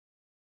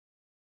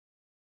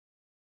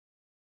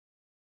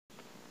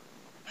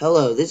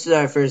Hello, this is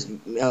our first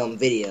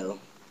video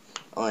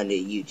on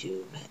the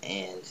YouTube,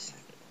 and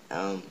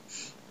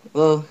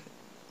well,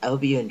 I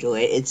hope you enjoy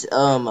it. It's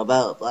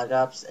about Black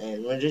Ops,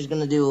 and we're just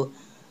gonna do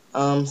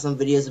some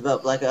videos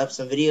about Black Ops,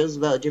 some videos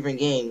about different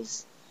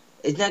games.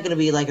 It's not gonna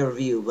be like a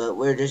review, but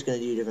we're just gonna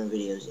do different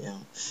videos, you know.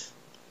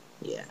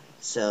 Yeah.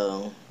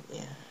 So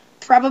yeah.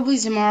 Probably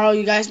tomorrow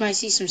you guys might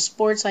see some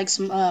sports like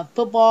some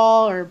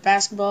football or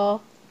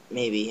basketball.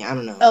 Maybe, I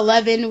don't know.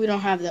 11, we don't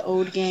have the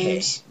old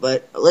games. Okay,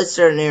 but let's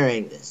start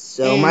narrating this.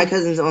 So my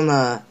cousin's on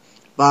the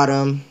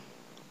bottom,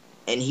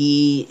 and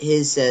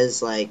his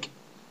says like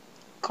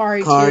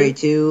Kari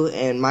 2,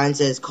 and mine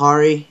says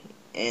Kari,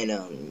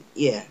 and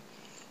yeah.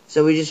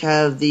 So we just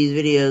have these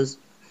videos.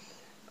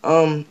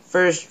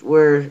 First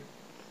we're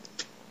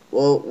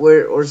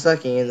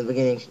sucking in the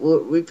beginning.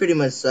 We pretty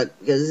much suck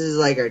because this is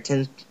like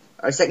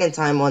our second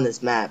time on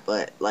this map,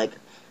 but like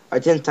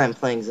our 10th time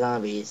playing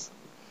zombies.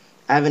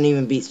 I haven't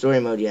even beat story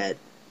mode yet.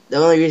 The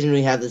only reason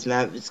we have this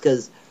map is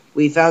because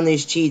we found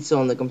these cheats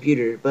on the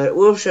computer, but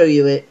we'll show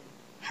you it.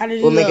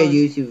 We'll make a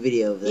YouTube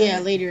video of that. Yeah,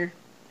 later.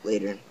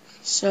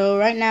 So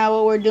right now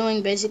what we're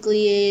doing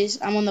basically is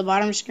I'm on the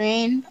bottom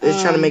screen. We're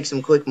just trying to make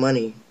some quick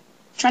money.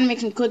 Trying to make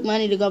some quick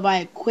money to go buy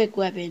a quick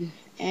weapon.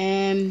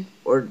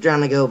 We're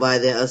trying to go buy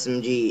the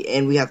SMG,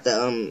 and we have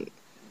to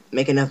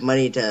make enough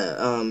money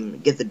to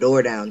get the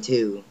door down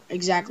too.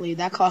 Exactly.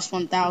 That costs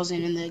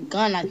 1,000, and the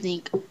gun I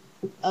think.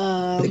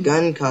 The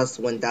gun costs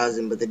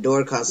 1,000, but the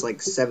door costs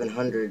like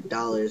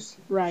 $700.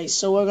 Right,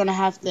 so we're gonna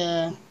have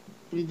to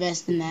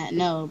invest in that.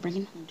 No,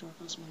 bringing the door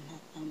costs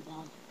 1,000.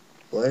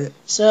 What?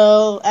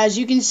 So as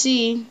you can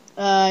see,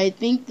 I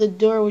think the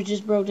door was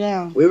just broke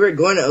down. We were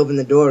going to open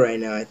the door right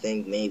now, I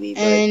think maybe.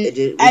 But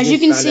and as you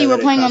can see, we're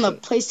playing on the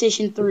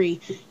PlayStation 3.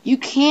 You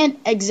can't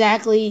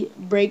exactly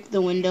break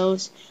the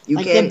windows.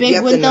 Like the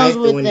big windows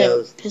with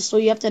the pistol,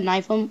 you have to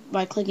knife them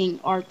by clicking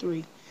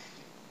R3.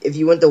 If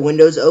you want the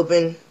windows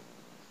open,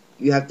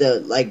 you have to,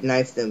 like,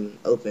 knife them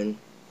open.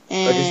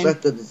 Or just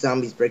let the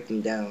zombies break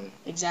them down.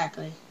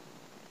 Exactly.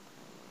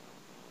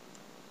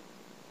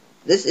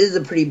 This is a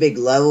pretty big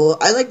level.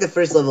 I like the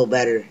first level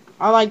better.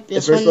 I like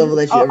this one. The first level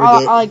that you ever get.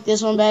 I like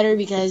this one better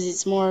because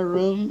it's more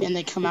room and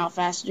they come out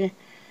faster.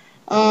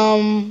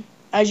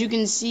 As you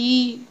can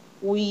see,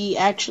 we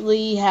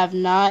actually have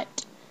not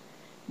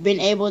been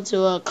able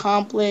to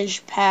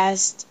accomplish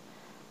past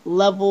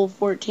level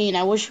 14.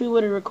 I wish we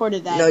would have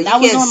recorded that. No, you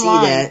can't see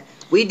that.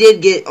 We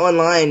did get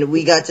online.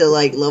 We got to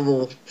like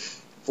level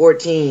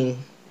 14,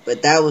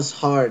 but that was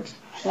hard.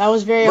 That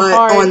was very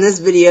hard. But on this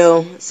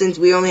video, since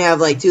we only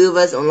have like 2 of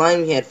us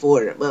online, we had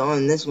 4. But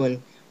on this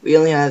one, we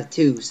only have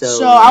 2.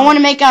 So I want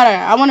to make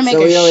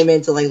we only made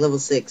it to like level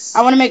 6.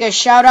 I want to make a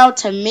shout out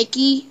to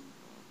Mickey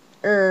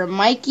or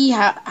Mikey,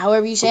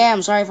 however you say it.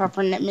 I'm sorry if I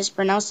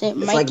mispronounced it.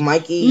 It's like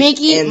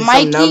Mikey and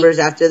some numbers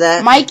after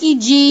that. Mikey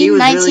G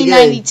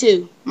 1992.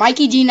 Really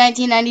Mikey G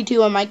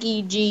 1992 and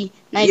Mikey G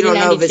 1992. You don't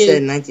know if it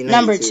said 1992.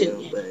 Number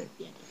 2. But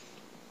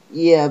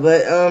yeah,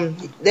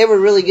 but they were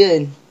really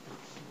good.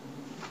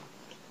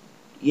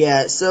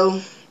 Yeah,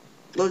 so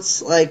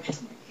let's like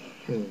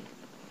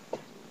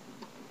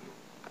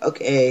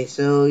okay,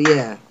 so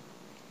yeah.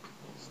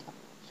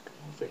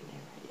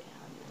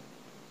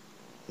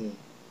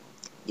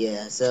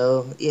 Yeah,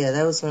 so yeah,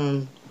 that was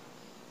some.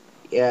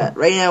 Yeah,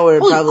 right now we're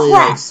probably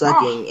like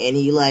sucking, and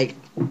he like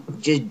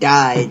just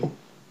died.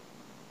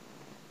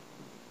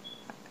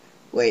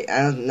 Wait,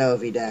 I don't know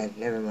if he died.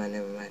 Never mind.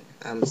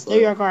 I'm slow.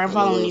 There you are, Car. I'm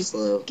following you.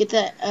 Slow. Get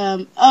that.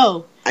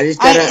 Oh. It's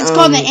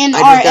called the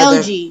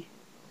NRLG.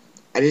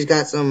 I just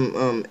got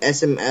some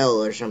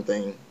SML or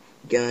something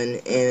gun,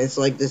 and it's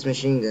like this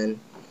machine gun.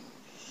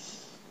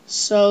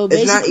 So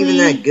basically, it's not even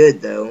that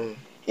good though.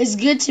 It's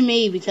good to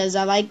me because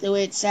I like the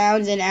way it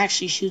sounds and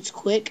actually shoots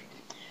quick.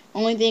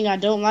 Only thing I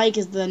don't like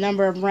is the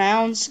number of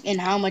rounds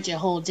and how much it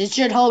holds. It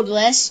should hold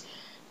less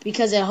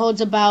because it holds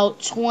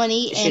about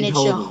 20, and it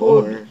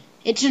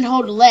should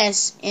hold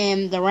less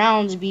and the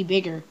rounds be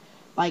bigger.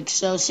 Like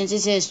so, since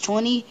it says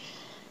 20,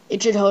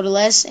 it should hold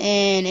less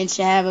and it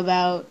should have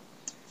about.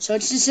 So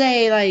it should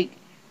say like,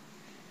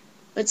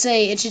 let's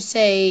say it should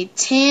say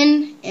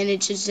 10 and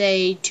it should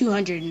say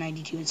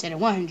 292 instead of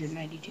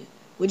 192.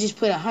 We just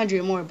put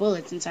 100 more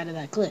bullets inside of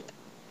that clip.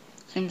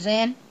 See what I'm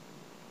saying?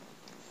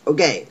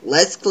 Okay,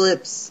 less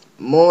clips,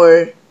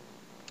 more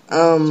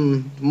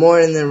in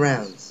the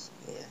rounds.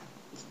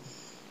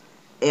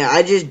 Yeah,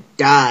 I just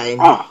died.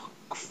 Oh,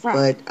 crap.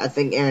 But I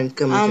think Aaron's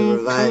coming to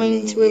revive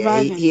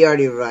me. He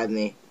already revived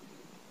me.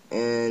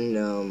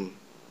 And,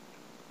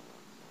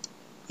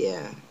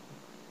 yeah.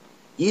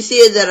 You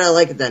see that I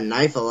like the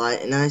knife a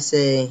lot, and I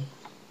say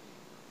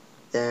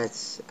I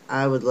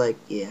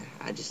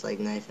just like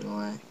knifing a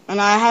lot. And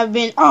I have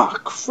been, oh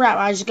crap,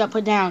 I just got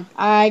put down.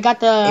 I got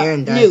the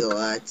Aaron dies a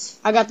lot.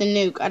 I got the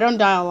nuke. I don't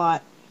die a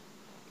lot.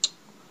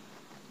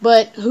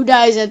 But who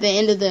dies at the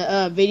end of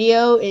the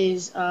video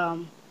is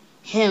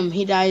him.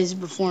 He dies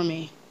before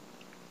me.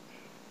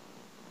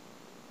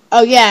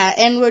 Oh yeah,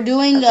 and we're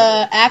doing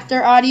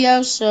after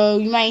audio, so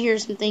you might hear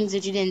some things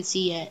that you didn't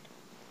see yet.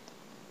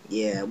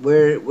 Yeah,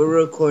 we're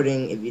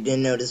recording. If you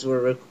didn't notice,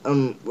 we're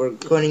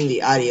recording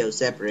the audio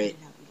separate.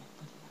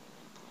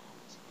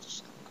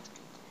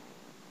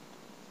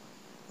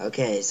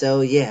 Okay, so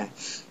yeah.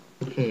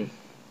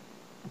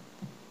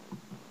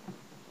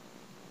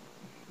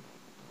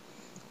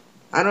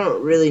 I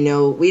don't really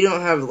know. We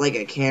don't have like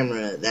a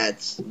camera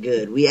that's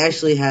good. We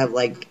actually have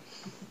like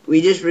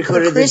we just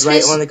recorded this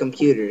right on the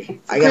computer.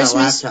 I got a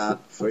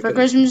laptop for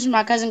Christmas.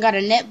 My cousin got a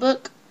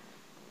netbook,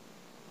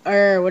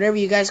 or whatever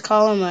you guys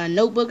call them, a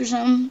notebook or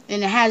something,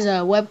 and it has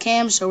a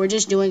webcam. So we're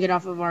just doing it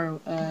off of our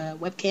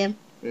webcam.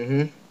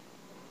 And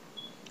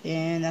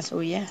that's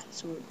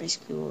that's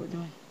basically what we're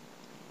doing.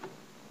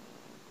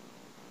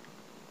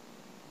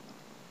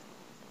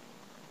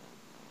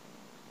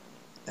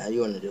 Now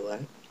you want to do what?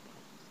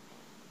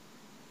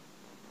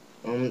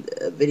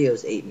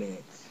 Video's 8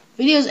 minutes.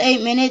 Video's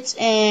 8 minutes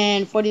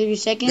and 43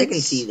 seconds. They can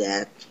see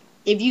that.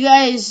 If you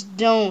guys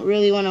don't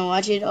really want to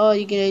watch it,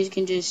 you guys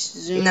can just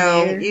zoom.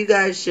 No, there. You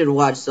guys should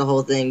watch the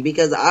whole thing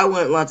because I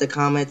want lots of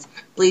comments.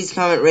 Please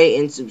comment, rate,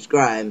 and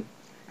subscribe.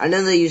 I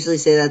know they usually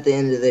say that at the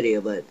end of the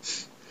video, but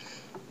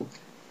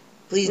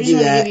please do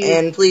that.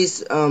 And please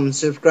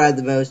subscribe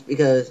the most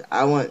because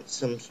I want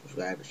some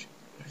subscribers,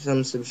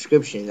 some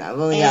subscriptions. I've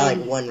only got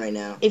like 1 right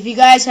now. If you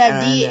guys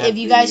have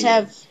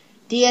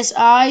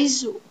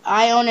DSIs,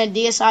 I own a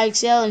DSi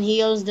XL and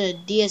he owns the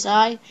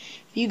DSi.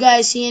 If you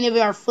guys see any of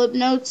our flip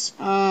notes,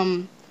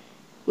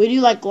 we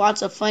do like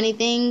lots of funny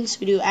things.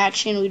 We do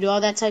action, we do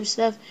all that type of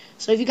stuff.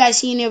 So if you guys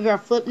see any of our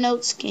flip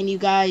notes, can you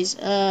guys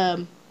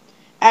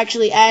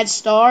actually add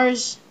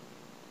stars?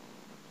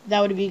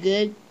 That would be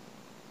good.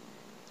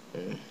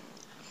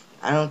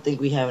 I don't think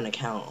we have an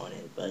account on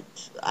it, but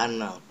I don't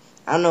know.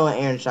 I don't know what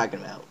Aaron's talking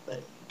about,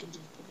 but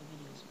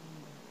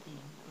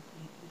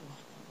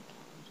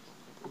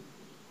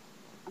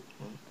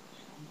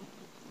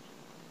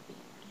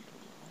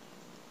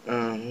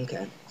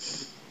okay.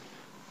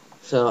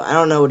 So, I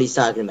don't know what he's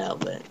talking about,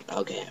 but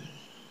okay.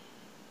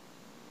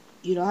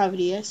 You don't have a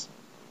DS?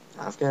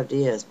 I've got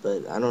DS,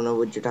 but I don't know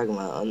what you're talking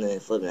about on the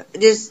flip.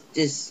 Just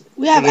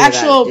we have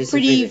actual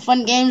pretty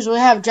fun games. We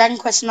have Dragon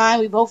Quest IX.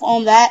 We both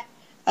own that.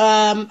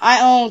 I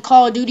own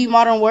Call of Duty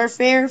Modern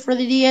Warfare for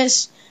the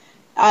DS.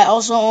 I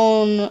also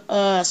own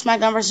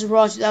SmackDown vs.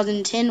 Raw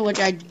 2010, which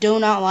I do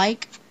not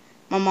like.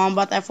 My mom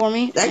bought that for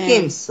me. That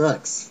game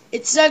sucks.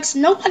 It sucks.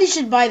 Nobody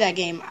should buy that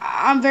game.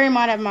 I'm very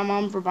mad at my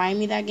mom for buying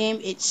me that game.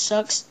 It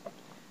sucks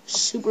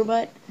super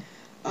butt.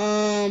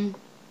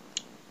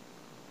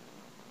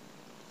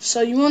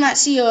 So you will not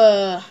see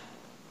a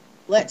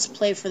Let's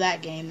Play for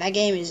that game. That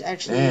game is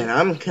actually... Man,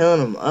 I'm killing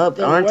them up,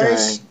 aren't I? The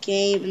worst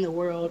game in the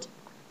world.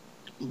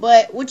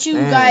 But what you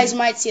guys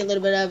might see a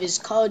little bit of is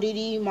Call of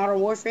Duty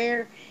Modern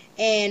Warfare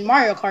and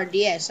Mario Kart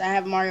DS. I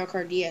have Mario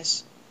Kart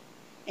DS.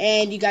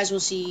 And you guys will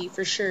see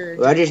for sure.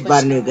 Well, I just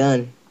bought a new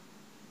gun.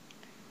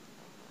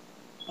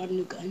 Bought a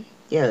new gun?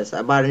 Yes,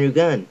 I bought a new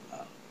gun.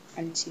 Oh,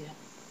 I didn't see that.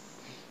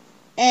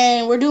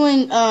 And we're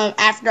doing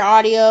after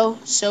audio,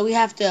 so we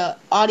have to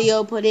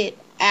audio put it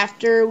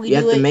after we do it.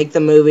 You have to make the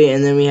movie,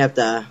 and then we have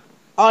to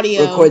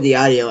record the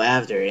audio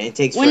after. And it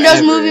takes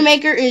Windows Movie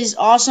Maker is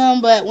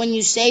awesome, but when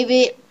you save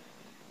it,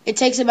 it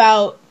takes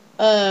about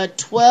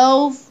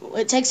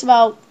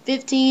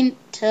 15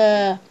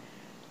 to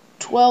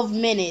 12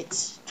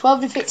 minutes.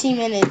 12 to 15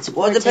 minutes.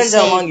 Well, it depends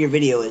how long your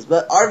video is,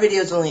 but our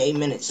video is only 8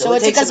 minutes, so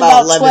it takes us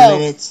about 11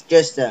 minutes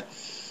just to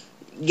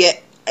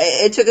get.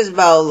 It took us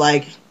about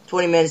like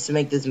 20 minutes to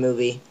make this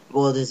movie,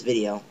 well, this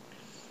video,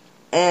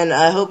 and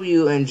I hope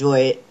you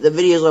enjoy it. The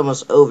video is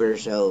almost over,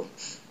 so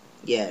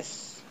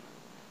yes.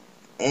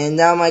 And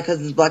now my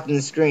cousin's blocking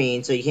the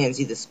screen, so you can't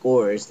see the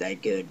scores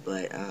that good,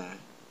 but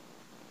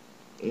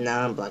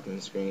now I'm blocking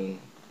the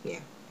screen. Yeah.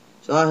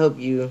 So I hope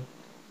you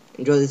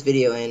enjoy this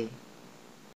video and